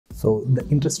So the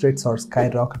interest rates are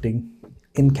skyrocketing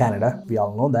in Canada. We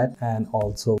all know that, and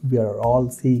also we are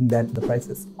all seeing that the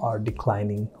prices are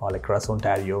declining all across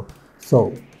Ontario.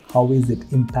 So how is it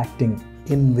impacting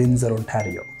in Windsor,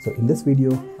 Ontario? So in this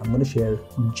video, I'm going to share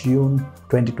June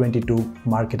 2022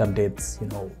 market updates,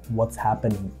 what's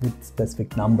happening with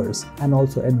specific numbers. And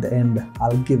also at the end,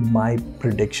 I'll give my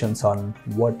predictions on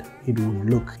what it would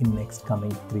look in next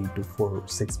coming 3 to 4,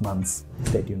 6 months.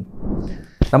 Stay tuned.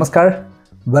 Namaskar.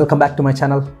 Welcome back to my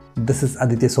channel. This is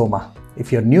Aditya Soma.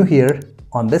 If you're new here,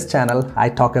 on this channel, I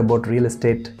talk about real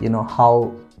estate,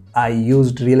 how I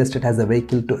used real estate as a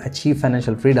vehicle to achieve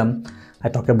financial freedom. I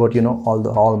talk about,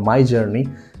 all my journey,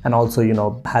 and also,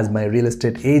 as my real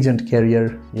estate agent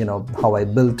career, how I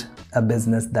built a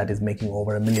business that is making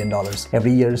over $1 million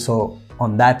every year. So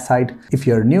on that side, if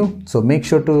you're new, so make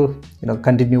sure to,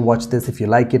 continue watch this. If you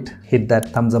like it, hit that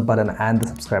thumbs up button and the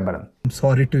subscribe button. I'm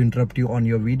sorry to interrupt you on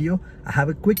your video. I have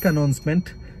a quick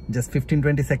announcement. Just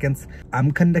 15-20 seconds. I'm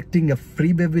conducting a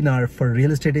free webinar for real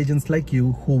estate agents like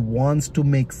you who wants to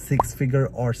make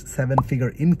 6-figure or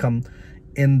 7-figure income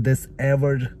in this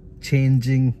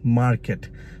ever-changing market.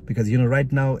 Because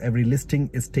right now every listing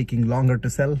is taking longer to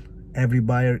sell. Every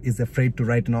buyer is afraid to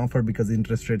write an offer because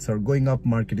interest rates are going up,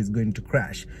 market is going to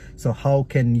crash. So how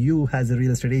can you as a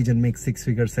real estate agent make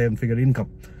 6-figure, 7-figure income?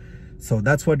 So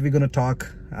that's what we're going to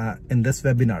talk in this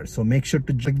webinar. So make sure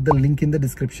to click the link in the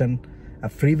description. A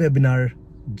free webinar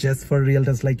just for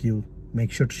realtors like you.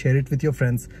 Make sure to share it with your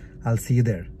friends. I'll see you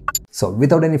there. So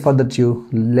without any further ado,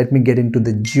 let me get into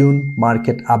the June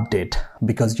market update,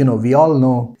 because we all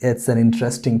know it's an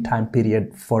interesting time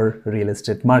period for real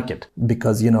estate market,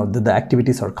 because the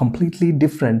activities are completely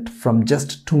different from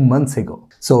just 2 months ago.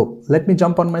 So let me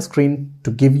jump on my screen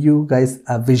to give you guys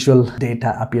a visual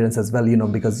data appearance as well,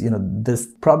 because this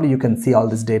probably you can see all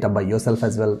this data by yourself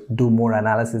as well. Do more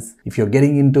analysis. If you're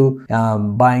getting into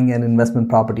buying an investment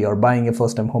property or buying a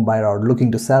first-time home buyer or looking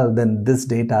to sell, then this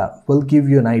data will give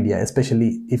you an idea,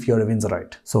 especially if you're a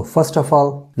Windsorite. So first of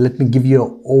all, let me give you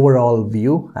an overall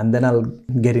view and then I'll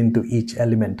get into each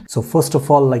element. So first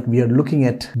of all, we are looking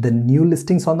at the new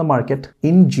listings on the market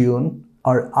in June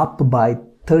are up by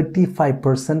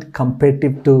 35%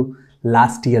 comparative to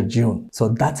last year June. So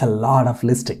that's a lot of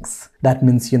listings. That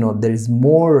means there is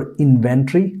more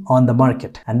inventory on the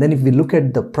market. And then if we look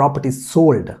at the properties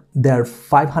sold, there are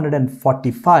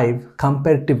 545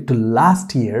 comparative to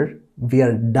last year. We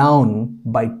are down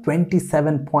by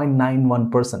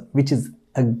 27.91%, which is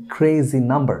a crazy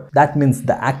number. That means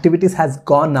the activities has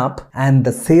gone up and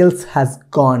the sales has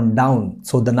gone down.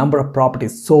 So the number of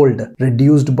properties sold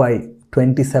reduced by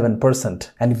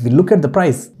 27%. And if we look at the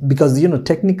price, because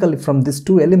technically from these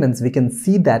two elements we can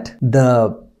see that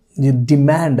the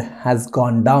demand has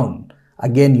gone down.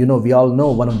 Again, we all know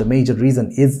one of the major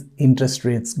reasons is interest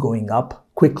rates going up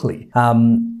quickly.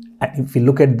 If we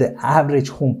look at the average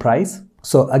home price,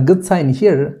 so a good sign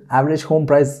here, average home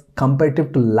price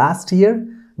comparative to last year,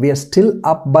 we are still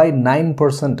up by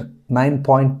 9%,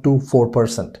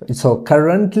 9.24%. So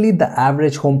currently the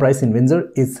average home price in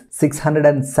Windsor is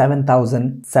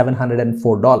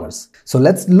 $607,704. So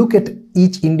let's look at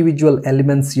each individual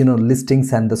elements,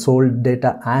 listings and the sold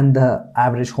data and the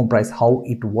average home price, how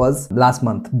it was last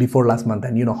month, before last month,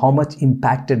 and how much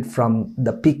impacted from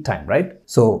the peak time, right?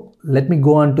 So let me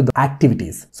go on to the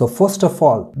activities. So first of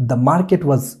all, the market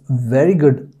was very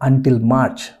good until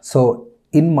March. So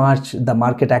in March, the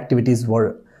market activities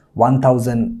were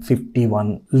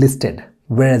 1,051 listed.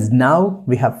 Whereas now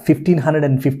we have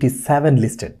 1,557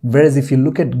 listed. Whereas if you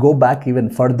go back even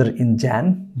further in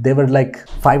Jan, they were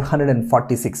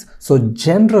 546. So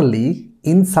generally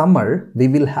in summer, we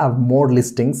will have more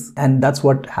listings, and that's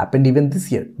what happened even this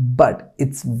year. But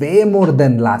it's way more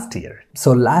than last year.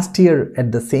 So last year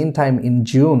at the same time in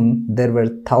June, there were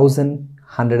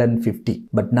 1,150,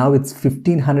 but now it's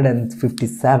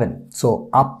 1,557. So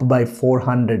up by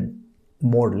 400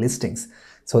 more listings.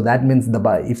 So that means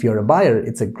if you're a buyer,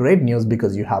 it's a great news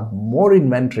because you have more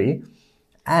inventory.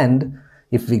 And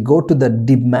if we go to the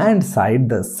demand side,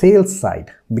 the sales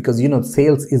side, because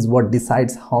sales is what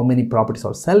decides how many properties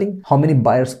are selling, how many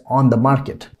buyers on the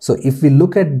market. So if we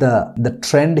look at the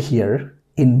trend here,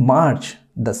 in March,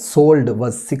 the sold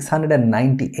was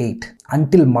 698.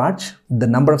 Until March, the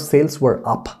number of sales were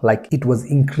up, it was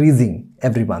increasing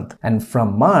every month. And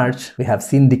from March, we have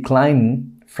seen decline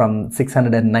from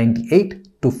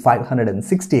 698 to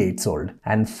 568 sold.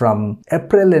 And from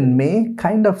April and May,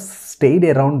 kind of stayed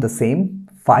around the same,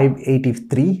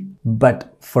 583.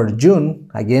 But for June,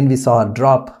 again we saw a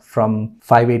drop from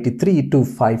 583 to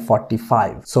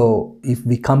 545. So if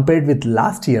we compared with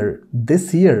last year,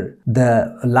 this year,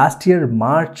 the last year,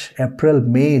 March, April,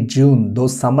 May, June,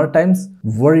 those summer times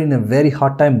were in a very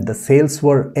hot time. The sales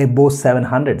were above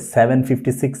 700,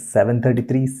 756,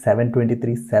 733,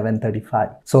 723, 735.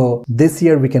 So this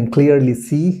year we can clearly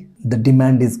see the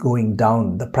demand is going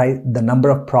down. The number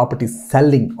of properties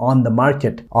selling on the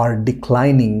market are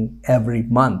declining every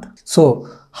month. So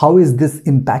how is this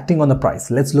impacting on the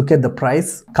price? Let's look at the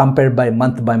price compared by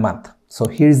month. So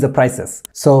here is the prices.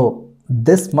 So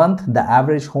this month, the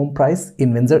average home price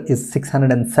in Windsor is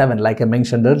 607, like I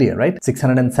mentioned earlier, right?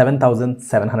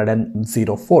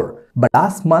 607,704. But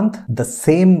last month, the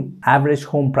same average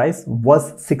home price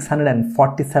was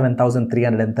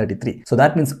 647,333. So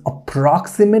that means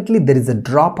approximately there is a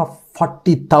drop of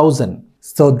 40,000.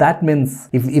 So that means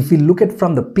if we look at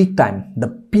from the peak time,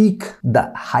 the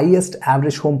highest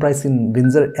average home price in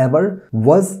Windsor ever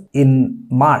was in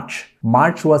March.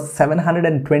 March was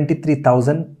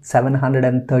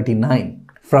 723,739.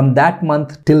 From that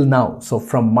month till now, so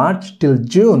from March till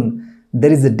June,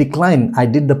 there is a decline. I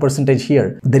did the percentage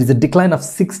here. There is a decline of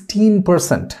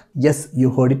 16%. Yes, you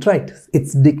heard it right.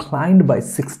 It's declined by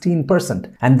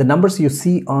 16%. And the numbers you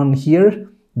see on here,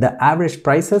 the average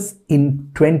prices in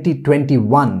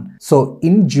 2021. So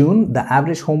in June, the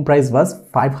average home price was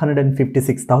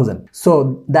 556,000.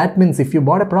 So that means if you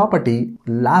bought a property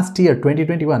last year,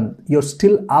 2021, you're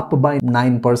still up by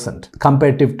 9%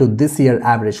 comparative to this year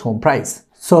average home price.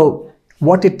 So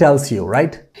what it tells you,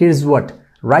 right? Here's what.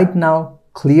 Right now,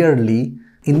 clearly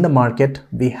in the market,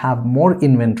 we have more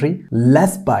inventory,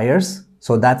 less buyers.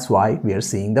 So that's why we are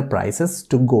seeing the prices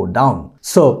to go down.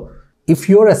 So if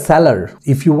you're a seller,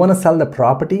 if you want to sell the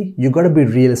property, you got to be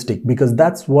realistic, because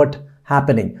that's what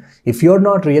happening. If you're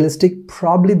not realistic,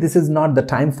 probably this is not the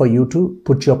time for you to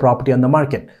put your property on the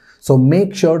market. So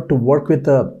make sure to work with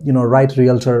a right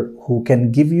realtor who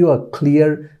can give you a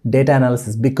clear data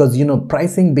analysis, because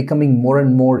pricing becoming more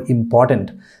and more important,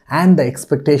 and the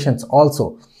expectations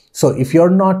also. So if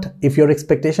your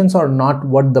expectations are not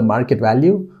what the market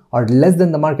value or less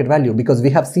than the market value, because we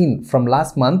have seen from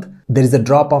last month there is a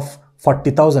drop of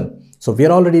 40,000. So we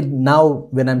are already now,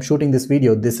 when I'm shooting this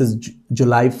video, this is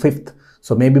July 5th.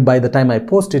 So maybe by the time I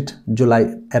post it,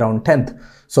 July around 10th.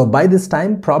 So by this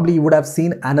time, probably you would have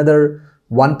seen another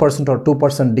 1% or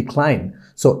 2% decline.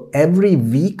 So every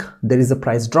week there is a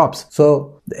price drops.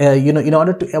 So, in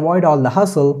order to avoid all the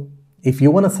hustle, if you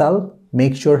want to sell,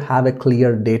 make sure have a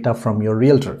clear data from your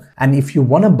realtor. And if you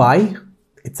want to buy,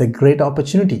 it's a great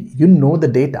opportunity. You know the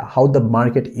data, how the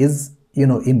market is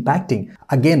impacting.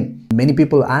 Again, many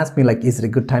people ask me like, is it a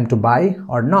good time to buy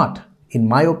or not? In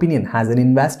my opinion, as an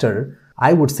investor,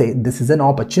 I would say this is an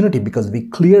opportunity, because we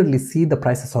clearly see the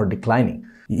prices are declining.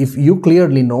 If you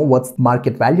clearly know what's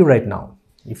market value right now,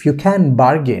 if you can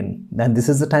bargain, then this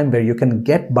is the time where you can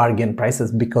get bargain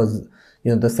prices, because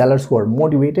the sellers who are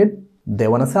motivated, they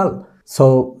want to sell.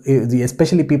 So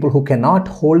especially people who cannot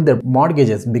hold their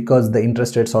mortgages because the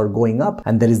interest rates are going up,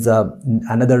 and there is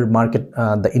another market,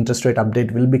 the interest rate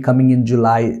update will be coming in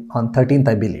July on 13th,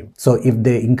 I believe. So if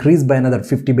they increase by another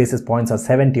 50 basis points or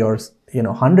 70 or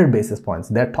 100 basis points,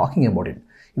 they're talking about it.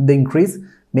 If they increase,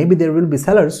 maybe there will be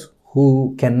sellers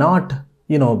who cannot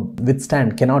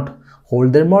cannot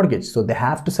hold their mortgage. So they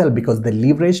have to sell because they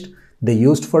leveraged, they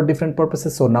used for different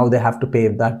purposes. So now they have to pay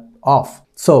that off.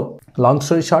 So long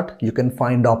story short, you can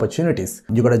find opportunities.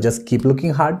 You gotta just keep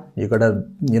looking hard. You gotta,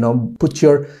 put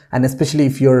and especially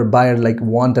if you're a buyer, like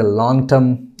want a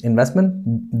long-term investment,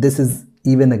 this is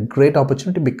even a great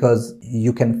opportunity, because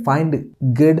you can find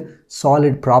good,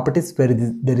 solid properties where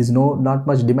there is not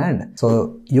much demand.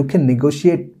 So you can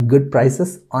negotiate good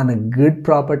prices on a good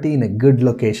property in a good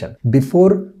location.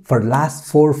 Before, for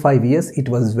last 4 or 5 years, it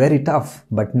was very tough,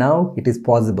 but now it is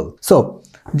possible. So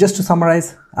just to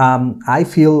summarize, I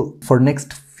feel for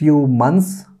next few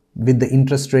months, with the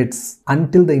interest rates,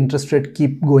 until the interest rate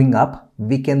keep going up,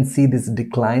 we can see this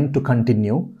decline to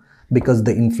continue, because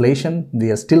the inflation, we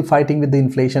are still fighting with the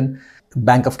inflation.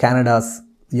 Bank of Canada's,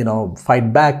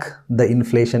 fight back the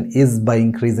inflation is by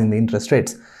increasing the interest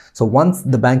rates. So once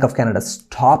the Bank of Canada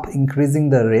stop increasing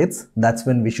the rates, that's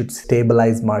when we should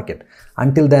stabilize market.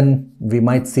 Until then, we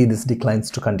might see these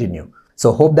declines to continue.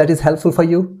 So hope that is helpful for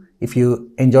you. If you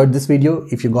enjoyed this video,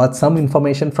 if you got some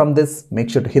information from this, make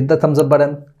sure to hit the thumbs up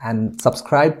button and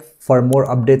subscribe for more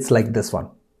updates like this one.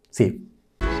 See you.